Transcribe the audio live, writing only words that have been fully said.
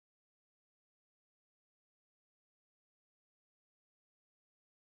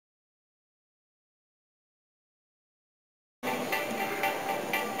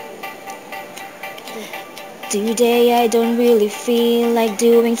Today I don't really feel like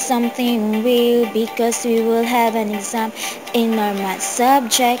doing something real because we will have an exam in our math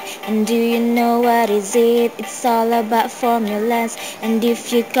subject. And do you know what is it? It's all about formulas. And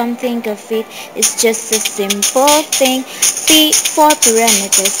if you come think of it, it's just a simple thing. P for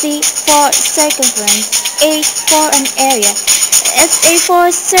perimeter, C for circumference, A for an area, SA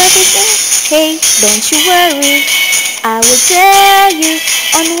for surface. Hey, don't you worry, I will tell you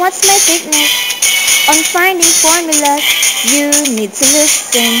on what's my thickness. On finding formulas, you need to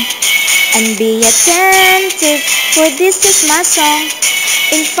listen and be attentive, for this is my song.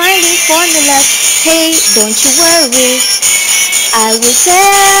 In finding formulas, hey, don't you worry, I will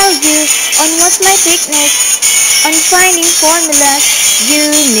tell you on what's my thickness. On finding formulas, you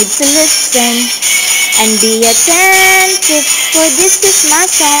need to listen and be attentive, for this is my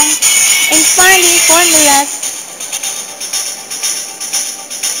song. In finding formulas,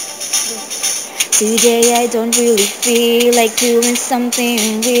 today I don't really feel like doing something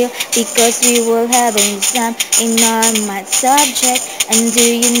real because we will have an exam in our math subject. And do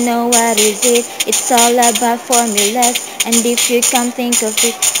you know what is it? It's all about formulas. And if you can't think of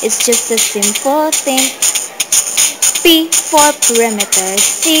it, it's just a simple thing. P for perimeter,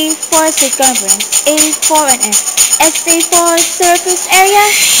 C for circumference, A for an area, SA for surface area.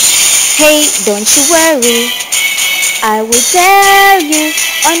 Hey, don't you worry, I will tell you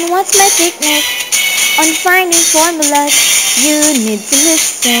on what's my thickness. On finding formulas, you need to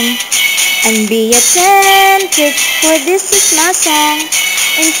listen and be attentive, for this is my song.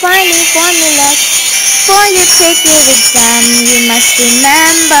 In finding formulas, before you take your exam, you must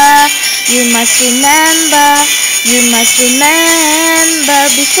remember, you must remember, you must remember.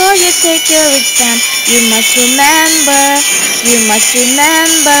 Before you take your exam, you must remember, you must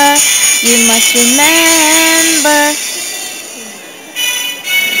remember, you must remember.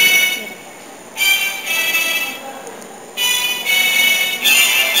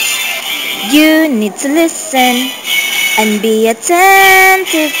 You need to listen and be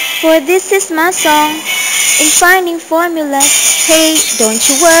attentive, for this is my song. In finding formulas, hey, don't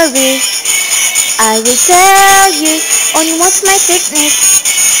you worry, I will tell you on what's my thickness.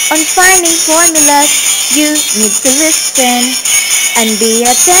 On finding formulas, you need to listen and be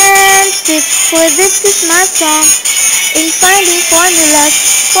attentive, for this is my song. In finding formulas,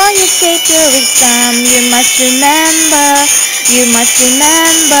 before you take your exam, you must remember, you must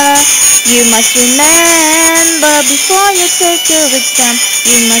remember, you must remember. Before you take your exam,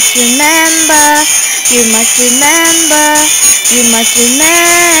 you must remember, you must remember, you must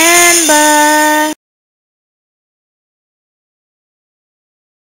remember.